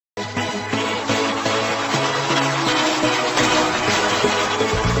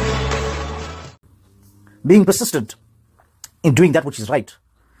Being persistent in doing that which is right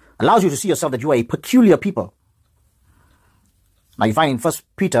allows you to see yourself that you are a peculiar people. Now you find in 1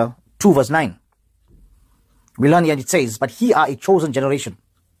 Peter 2 verse 9, we learn here, and it says, but ye are a chosen generation,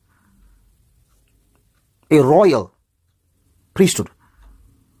 a royal priesthood,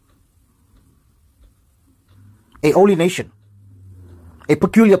 a holy nation, a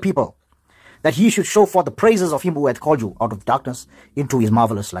peculiar people, that ye should show forth the praises of him who hath called you out of darkness into his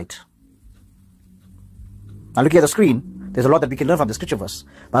marvelous light. Now looking at the screen, there's a lot that we can learn from the scripture verse,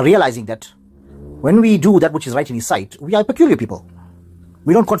 by realizing that when we do that which is right in his sight, we are a peculiar people.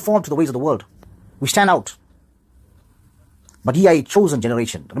 We don't conform to the ways of the world. We stand out. But ye are a chosen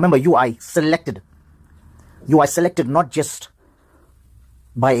generation. Remember, you are selected. You are selected not just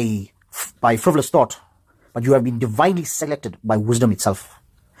by frivolous thought, but you have been divinely selected by wisdom itself.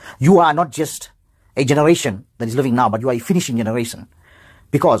 You are not just a generation that is living now, but you are a finishing generation.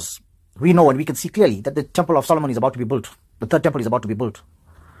 Because we know and we can see clearly that the temple of Solomon is about to be built. The third temple is about to be built.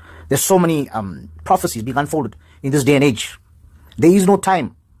 There's so many prophecies being unfolded in this day and age. There is no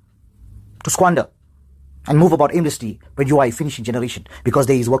time to squander and move about aimlessly when you are a finishing generation, because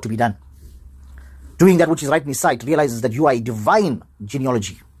there is work to be done. Doing that which is right in his sight realizes that you are a divine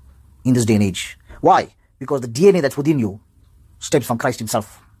genealogy in this day and age. Why? Because the DNA that's within you stems from Christ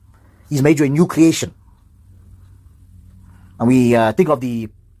himself. He's made you a new creation. And we think of the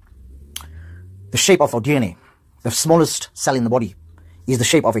shape of our DNA. The smallest cell in the body is the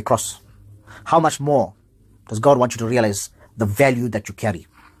shape of a cross. How much more does God want you to realize the value that you carry?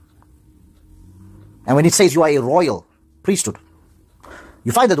 And when it says you are a royal priesthood,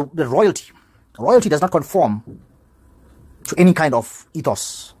 you find that the royalty does not conform to any kind of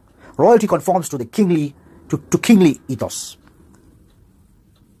ethos. Royalty conforms to the kingly ethos.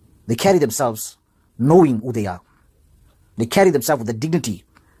 They carry themselves knowing who they are. They carry themselves with the dignity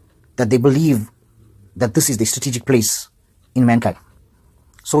that they believe that this is the strategic place in mankind.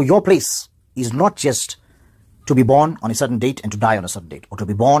 So your place is not just to be born on a certain date and to die on a certain date, or to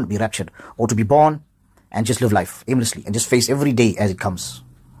be born, be raptured, or to be born and just live life aimlessly and just face every day as it comes.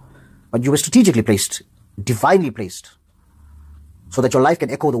 But you were strategically placed, divinely placed, so that your life can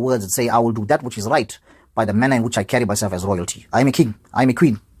echo the words and say, I will do that which is right by the manner in which I carry myself as royalty. I am a king, I am a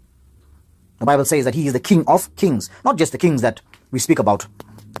queen. The Bible says that he is the King of kings, not just the kings that we speak about,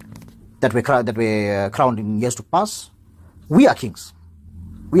 that were crowned in years to pass. We are kings.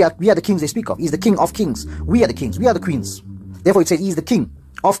 We are the kings they speak of. He is the King of kings. We are the kings. We are the queens. Therefore it says he is the King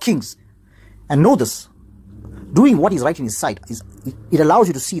of kings. And know this, doing what is right in his sight, it allows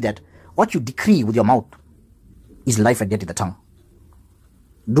you to see that what you decree with your mouth is life and death in the tongue.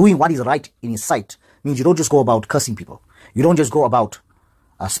 Doing what is right in his sight means you don't just go about cursing people. You don't just go about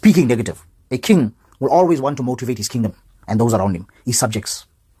speaking negative. A king will always want to motivate his kingdom and those around him, his subjects.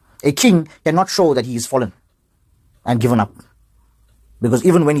 A king cannot show that he is fallen and given up, because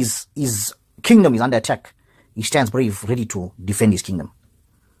even when his kingdom is under attack, he stands brave, ready to defend his kingdom.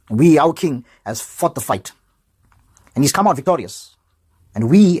 Our king has fought the fight, and he's come out victorious. And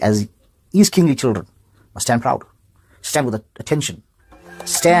we, as his kingly children, must stand proud, stand with attention,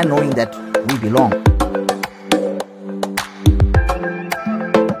 stand knowing that we belong